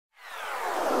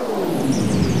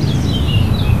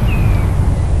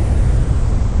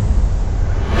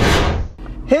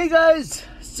Hey guys,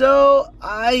 so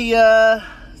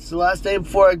it's the last day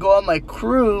before I go on my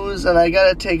cruise, and I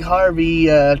gotta take Harvey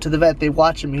to the vet. They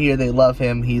watch him here, they love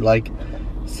him. He like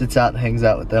sits out and hangs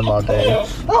out with them all day.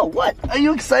 Oh, what? Are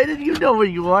you excited? You know where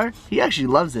you are. He actually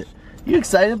loves it. You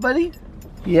excited, buddy?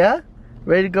 Yeah?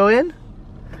 Ready to go in?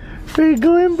 Ready to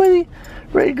go in, buddy?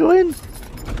 Ready to go in?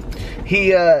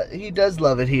 He does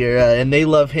love it here, and they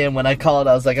love him. When I called,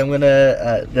 I was like, I'm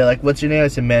gonna, they're like, what's your name? I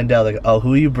said, Mandel. They're like, oh,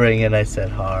 who are you bringing? I said,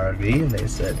 Harvey. And they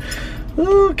said,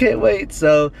 oh, can't wait.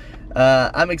 So,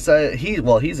 I'm excited.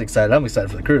 He's excited. I'm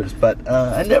excited for the cruise. But,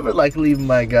 I never like leaving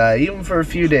my guy, even for a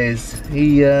few days.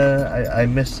 I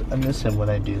miss him when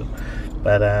I do.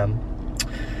 But,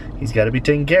 he's gotta be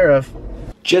taken care of.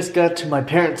 Just got to my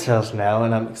parents' house now,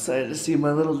 and I'm excited to see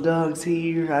my little dogs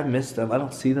here. I miss them. I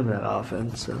don't see them that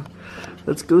often, so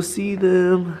let's go see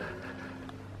them.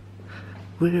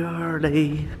 Where are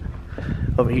they?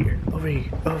 Over here, over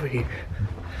here, over here,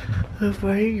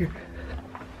 over here.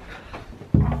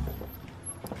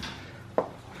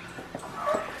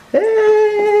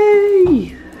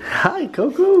 Hey! Hi,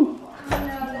 Coco.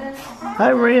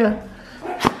 Hi, Maria.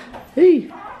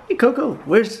 Hey, Coco.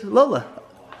 Where's Lola?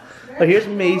 Oh, here's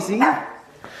Macy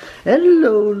and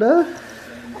Lola.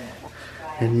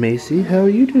 And Macy, how are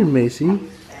you doing, Macy?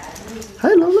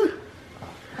 Hi, Lola.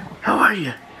 How are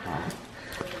you?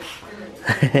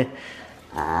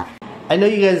 I know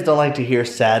you guys don't like to hear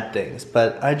sad things,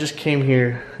 but I just came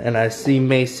here and I see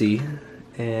Macy,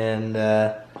 and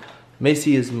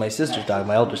Macy is my sister's dog,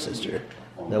 my older sister,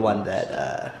 the one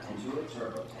that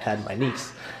had my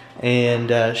niece,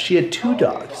 and she had two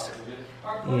dogs,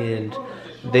 and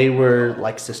they were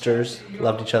like sisters,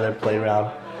 loved each other, played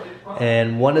around.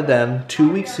 And one of them,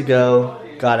 2 weeks ago,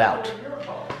 got out.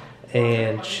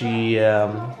 And she,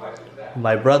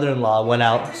 my brother-in-law went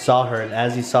out, saw her, and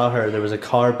as he saw her, there was a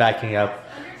car backing up.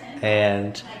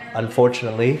 And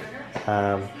unfortunately,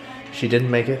 she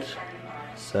didn't make it.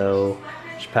 So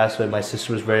she passed away. My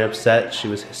sister was very upset. She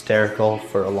was hysterical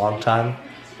for a long time.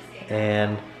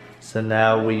 And so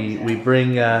now we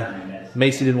bring,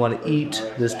 Macy didn't want to eat.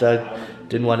 This dog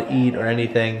didn't want to eat or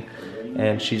anything,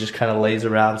 and she just kind of lays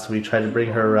around, so we try to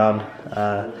bring her around.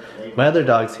 My other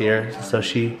dog's here, so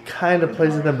she kind of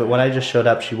plays with them, but when I just showed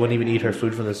up, she wouldn't even eat her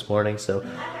food from this morning, so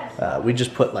we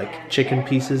just put like chicken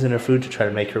pieces in her food to try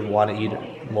to make her want to eat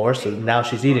more, so now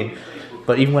she's eating.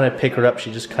 But even when I pick her up,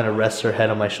 she just kind of rests her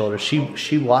head on my shoulder.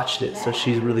 She watched it, so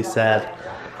she's really sad.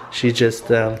 She's just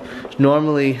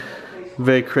normally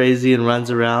very crazy and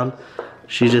runs around.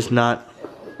 She's just not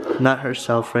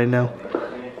herself right now.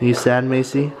 You sad,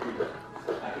 Macy?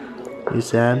 You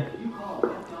sad?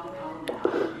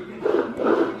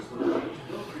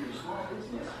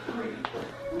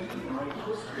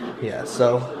 Yeah,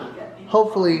 so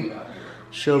hopefully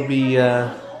she'll be, you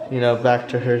know, back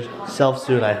to herself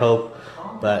soon, I hope.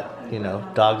 But, you know,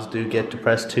 dogs do get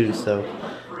depressed too, so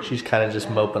she's kind of just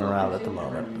moping around at the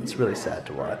moment. It's really sad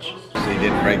to watch. He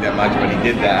didn't break that much, but he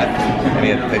did that, and he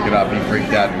had to take it off. He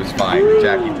freaked out. It was fine.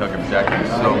 Jackie took him. Jackie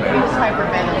was so mad. He was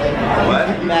hyperventilating. What?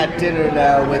 I'm at dinner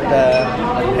now with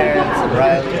my parents and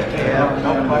Riley.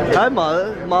 Yeah. Hi,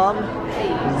 Mom.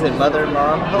 Is it Mother and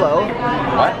Mom? Hello.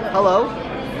 What? Hello.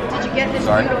 Did you get this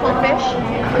beautiful fish?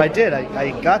 I did.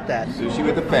 I got that. Sushi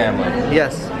with the family.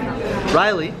 Yes.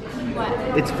 Riley. What?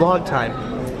 It's vlog time.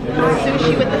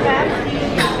 Sushi with the family?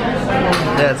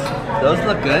 Yes. Those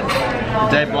look good.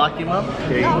 Did I block you, Mom?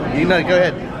 Here, you know, go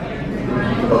ahead.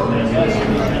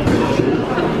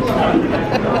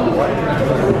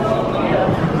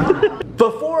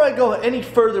 Before I go any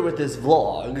further with this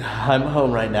vlog, I'm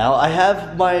home right now. I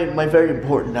have my very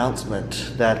important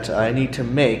announcement that I need to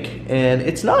make, and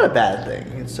it's not a bad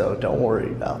thing, so don't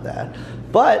worry about that.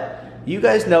 But you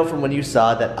guys know from when you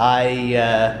saw that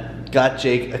I got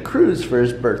Jake a cruise for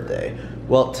his birthday.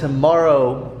 Well,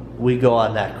 tomorrow we go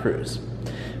on that cruise.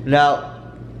 Now,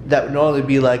 that would normally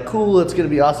be like, cool, it's gonna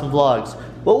be awesome vlogs.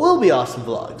 Well, it will be awesome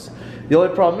vlogs. The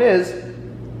only problem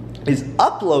is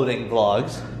uploading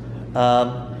vlogs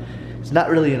is not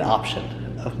really an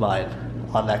option of mine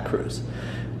on that cruise.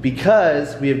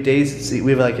 Because we have days at sea,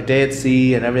 we have like a day at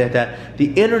sea and everything like that.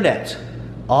 The internet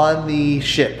on the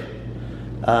ship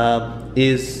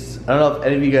is, I don't know if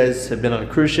any of you guys have been on a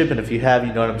cruise ship, and if you have,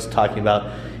 you know what I'm talking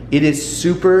about. It is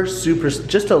super,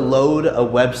 just to load a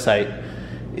website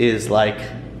is like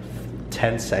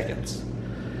 10 seconds.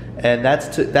 And that's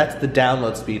the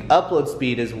download speed. Upload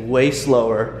speed is way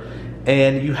slower,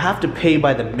 and you have to pay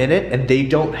by the minute, and they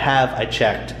don't have, I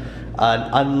checked, an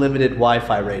unlimited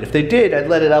Wi-Fi rate. If they did, I'd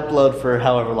let it upload for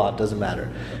however long, it doesn't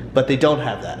matter. But they don't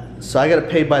have that. So I gotta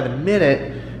pay by the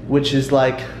minute, which is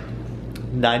like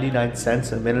 99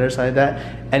 cents a minute or something like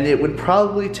that. And it would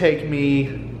probably take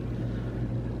me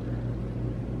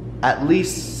at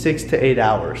least 6 to 8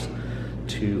 hours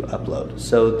to upload.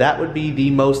 So that would be the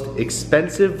most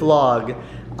expensive vlog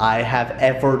I have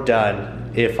ever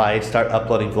done if I start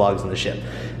uploading vlogs on the ship.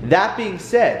 That being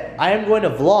said, I am going to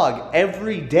vlog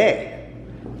every day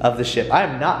of the ship. I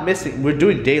am not missing, we're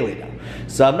doing daily now,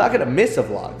 so I'm not gonna miss a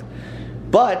vlog.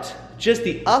 But just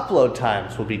the upload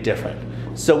times will be different.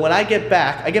 So when I get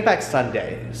back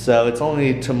Sunday, so it's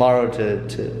only tomorrow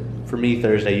for me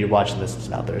Thursday. You're watching this, it's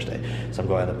now Thursday, so I'm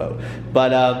going on the boat.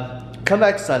 But come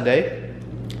back Sunday,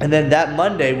 and then that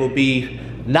Monday will be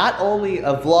not only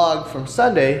a vlog from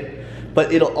Sunday,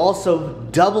 but it'll also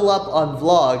double up on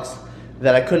vlogs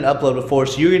that I couldn't upload before.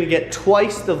 So you're gonna get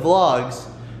twice the vlogs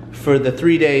for the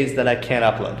 3 days that I can't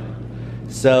upload.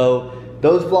 So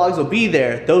those vlogs will be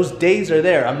there, those days are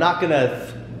there. I'm not gonna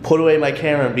put away my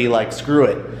camera and be like, screw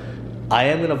it. I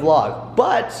am gonna vlog,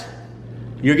 but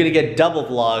you're gonna get double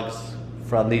vlogs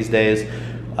from these days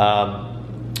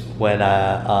when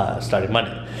starting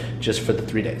Monday, just for the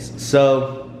 3 days.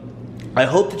 So I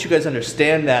hope that you guys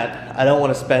understand that I don't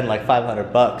wanna spend like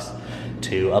 500 bucks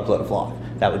to upload a vlog.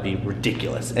 That would be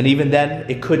ridiculous. And even then,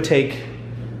 it could take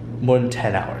more than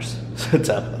 10 hours to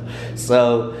upload.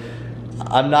 So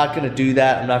I'm not gonna do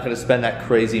that. I'm not gonna spend that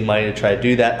crazy money to try to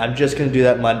do that. I'm just gonna do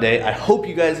that Monday. I hope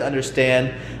you guys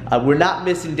understand. We're not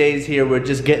missing days here. We're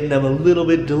just getting them a little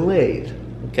bit delayed,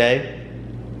 okay?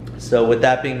 So with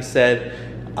that being said,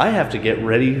 I have to get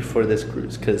ready for this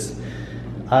cruise because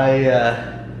I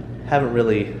haven't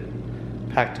really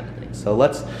packed anything. So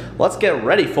let's get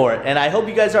ready for it. And I hope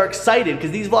you guys are excited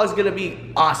because these vlogs are gonna be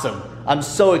awesome. I'm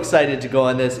so excited to go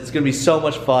on this. It's gonna be so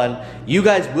much fun. You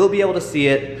guys will be able to see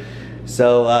it.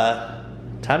 So,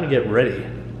 time to get ready.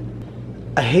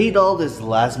 I hate all this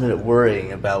last minute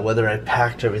worrying about whether I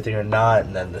packed everything or not,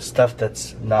 and then the stuff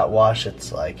that's not washed,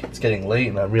 it's like, it's getting late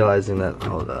and I'm realizing that,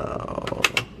 oh no.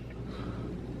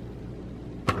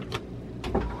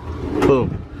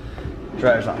 Boom.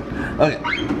 Dryer's on. Okay,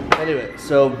 anyway,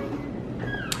 so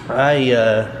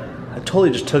I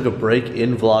totally just took a break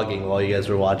in vlogging while you guys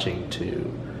were watching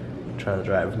to try to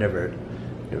dry. I've never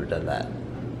done that.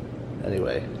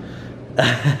 Anyway.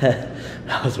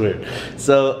 That was weird.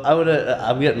 So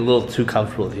I'm getting a little too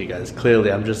comfortable with you guys.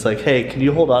 Clearly, I'm just like, hey, can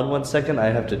you hold on 1 second? I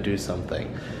have to do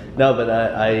something. No, but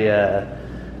I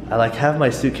like have my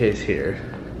suitcase here,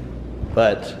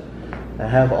 but I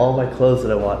have all my clothes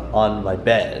that I want on my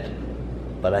bed,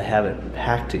 but I haven't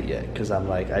packed it yet because I'm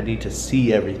like, I need to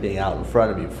see everything out in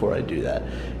front of me before I do that.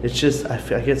 It's just I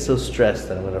get so stressed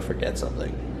that I'm gonna forget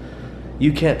something.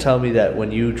 You can't tell me that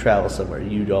when you travel somewhere,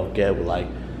 you don't get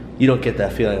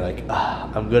that feeling like,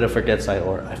 I'm gonna forget something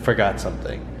or I forgot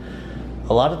something.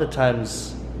 A lot of the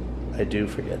times, I do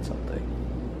forget something.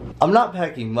 I'm not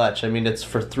packing much. I mean, it's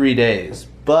for 3 days,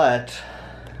 but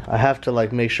I have to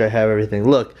like make sure I have everything.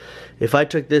 Look, if I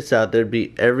took this out,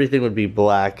 everything would be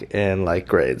black and like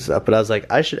gray and stuff. But I was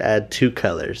like, I should add 2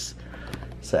 colors.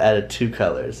 So I added 2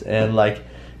 colors, and like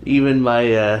even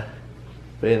my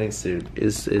bathing suit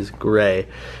is gray,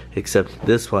 except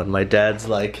this one. My dad's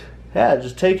like, yeah,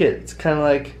 just take it. It's kind of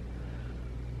like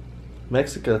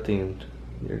Mexico themed.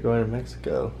 You're going to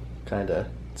Mexico, kinda.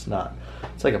 It's not.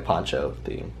 It's like a poncho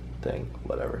theme thing,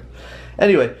 whatever.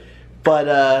 Anyway,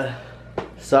 but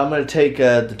so I'm gonna take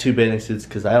the 2 bathing suits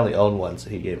because I only own one, so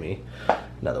he gave me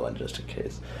another one just in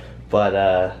case. But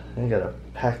I gotta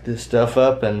pack this stuff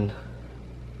up, and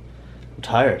I'm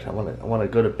tired. I wanna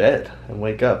go to bed and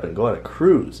wake up and go on a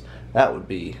cruise. That would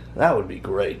be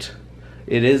great.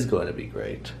 It is going to be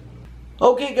great.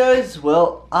 Okay guys,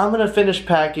 well, I'm gonna finish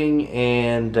packing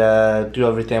and do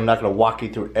everything. I'm not gonna walk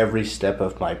you through every step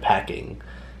of my packing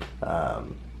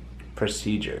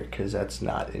procedure because that's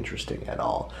not interesting at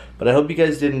all. But I hope you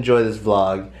guys did enjoy this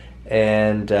vlog,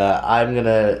 and I'm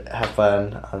gonna have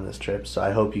fun on this trip. So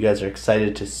I hope you guys are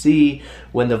excited to see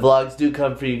when the vlogs do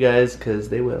come for you guys, because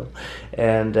they will.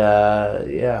 And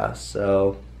yeah,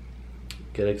 so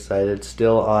get excited.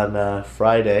 Still on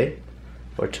Friday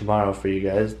or tomorrow for you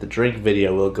guys, the drink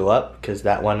video will go up because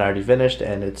that one already finished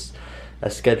and it's a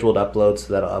scheduled upload,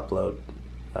 so that'll upload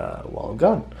while I'm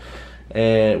gone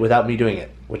and without me doing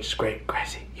it, which is great.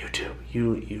 Crazy. YouTube,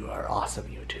 you are awesome.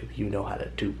 YouTube, you know how to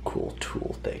do cool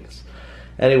tool things.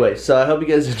 Anyway, so I hope you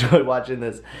guys enjoyed watching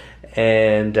this,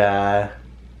 and oh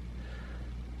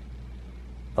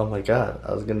my god,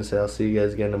 I was gonna say I'll see you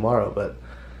guys again tomorrow, but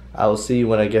I will see you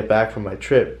when I get back from my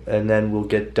trip, and then we'll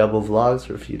get double vlogs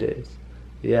for a few days.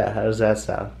 Yeah, how does that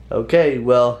sound? Okay,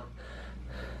 well,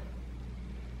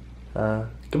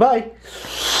 goodbye.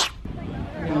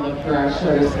 We're going to look for our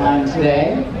shortest line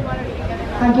today.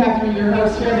 I'm Catherine, your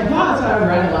host here in the plaza,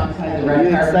 right alongside the red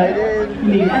You carpet. excited? You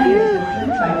need any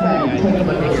assistance, I can take a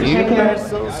look at your ticket,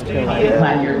 Universal Studios.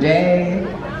 plan your day.